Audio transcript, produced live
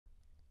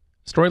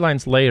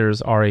Storylines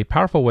layers are a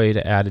powerful way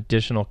to add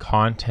additional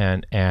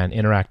content and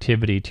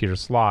interactivity to your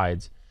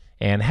slides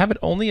and have it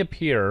only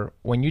appear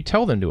when you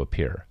tell them to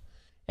appear.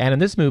 And in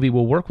this movie,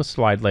 we'll work with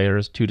slide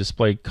layers to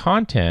display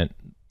content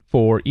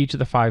for each of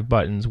the 5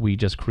 buttons we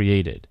just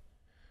created.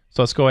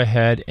 So let's go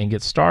ahead and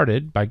get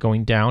started by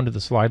going down to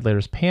the slide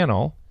layers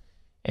panel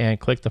and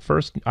click the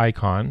first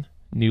icon,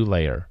 New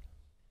Layer.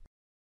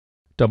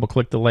 Double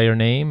click the layer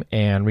name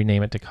and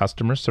rename it to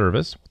Customer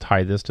Service. We'll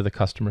tie this to the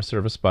Customer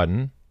Service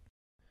button.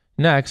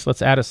 Next,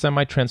 let's add a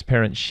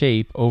semi-transparent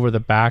shape over the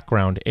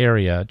background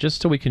area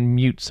just so we can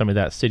mute some of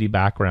that city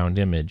background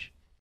image.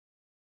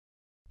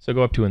 So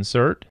go up to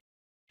Insert,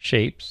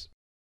 Shapes,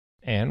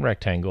 and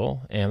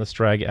Rectangle, and let's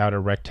drag out a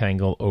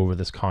rectangle over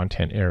this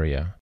content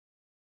area.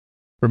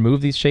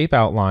 Remove the shape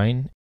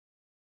outline,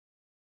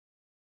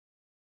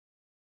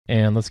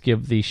 and let's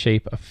give the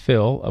shape a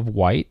fill of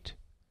white.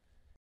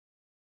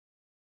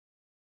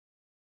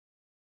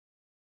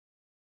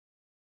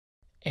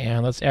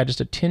 And let's add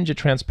just a tinge of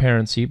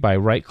transparency by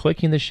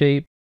right-clicking the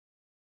shape,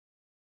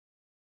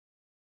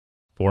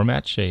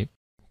 Format Shape,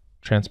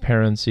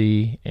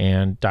 Transparency,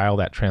 and dial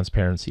that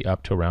transparency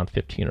up to around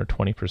 15 or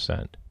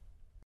 20%.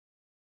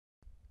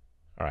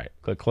 All right,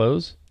 click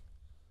Close.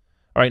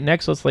 All right,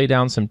 next let's lay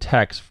down some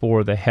text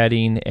for the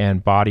heading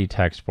and body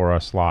text for our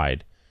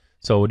slide.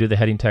 So we'll do the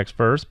heading text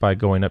first by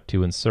going up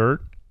to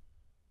Insert,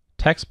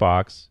 Text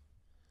Box,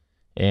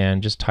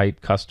 and just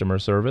type Customer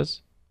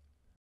Service.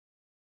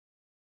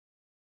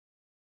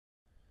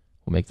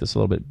 We'll make this a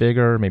little bit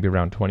bigger, maybe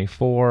around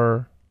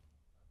 24,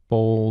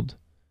 bold,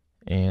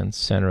 and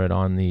center it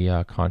on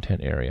the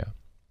content area.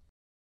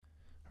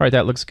 All right,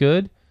 that looks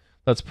good.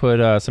 Let's put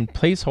some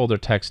placeholder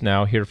text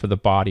now here for the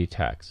body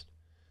text.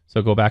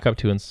 So go back up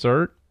to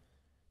Insert,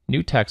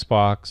 New Text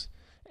Box,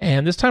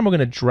 and this time we're going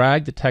to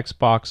drag the text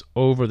box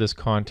over this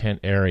content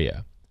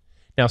area.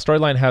 Now,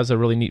 Storyline has a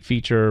really neat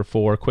feature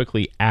for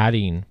quickly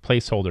adding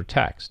placeholder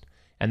text,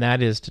 and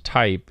that is to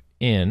type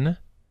in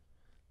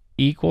 =,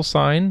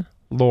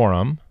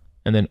 lorem,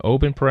 and then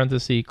open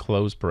parenthesis,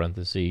 close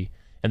parenthesis,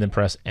 and then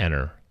press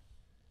Enter.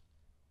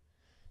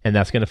 And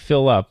that's going to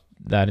fill up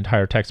that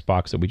entire text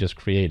box that we just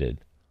created.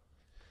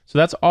 So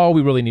that's all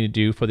we really need to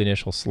do for the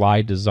initial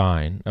slide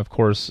design. Of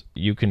course,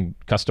 you can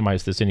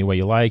customize this any way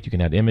you like. You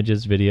can add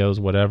images, videos,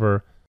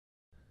 whatever.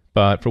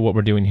 But for what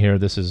we're doing here,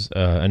 this is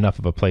enough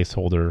of a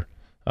placeholder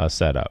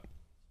setup.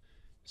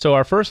 So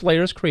our first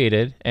layer is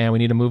created, and we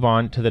need to move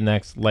on to the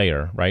next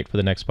layer, right, for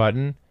the next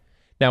button.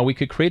 Now we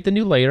could create the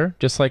new layer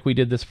just like we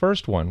did this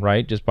first one,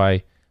 right? Just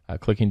by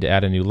clicking to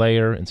add a new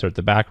layer, insert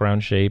the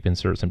background shape,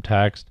 insert some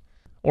text.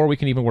 Or we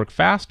can even work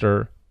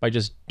faster by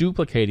just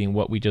duplicating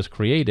what we just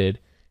created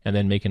and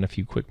then making a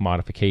few quick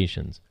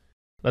modifications.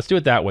 Let's do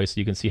it that way so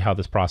you can see how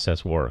this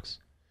process works.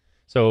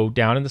 So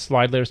down in the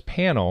slide layers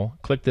panel,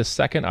 click this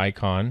second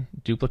icon,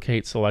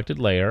 duplicate selected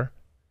layer.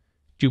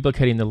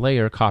 Duplicating the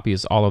layer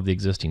copies all of the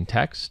existing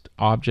text,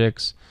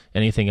 objects,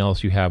 anything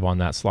else you have on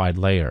that slide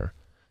layer.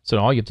 So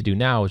all you have to do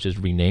now is just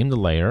rename the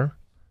layer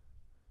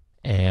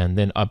and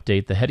then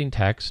update the heading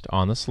text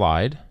on the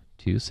slide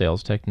to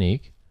Sales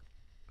Technique.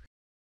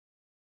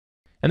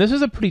 And this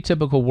is a pretty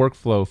typical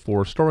workflow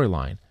for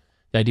Storyline.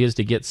 The idea is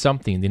to get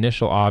something, the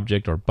initial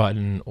object or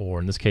button, or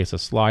in this case a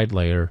slide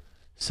layer,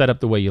 set up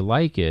the way you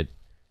like it,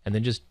 and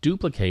then just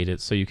duplicate it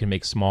so you can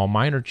make small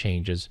minor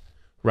changes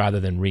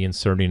rather than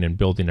reinserting and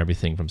building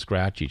everything from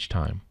scratch each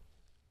time.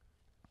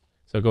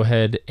 So go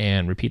ahead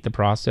and repeat the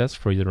process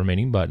for the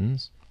remaining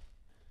buttons.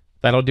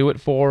 That'll do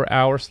it for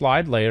our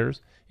slide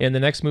layers. In the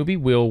next movie,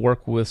 we'll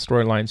work with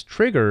Storyline's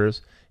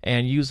triggers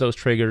and use those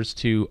triggers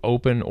to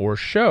open or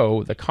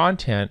show the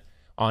content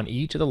on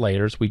each of the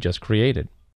layers we just created.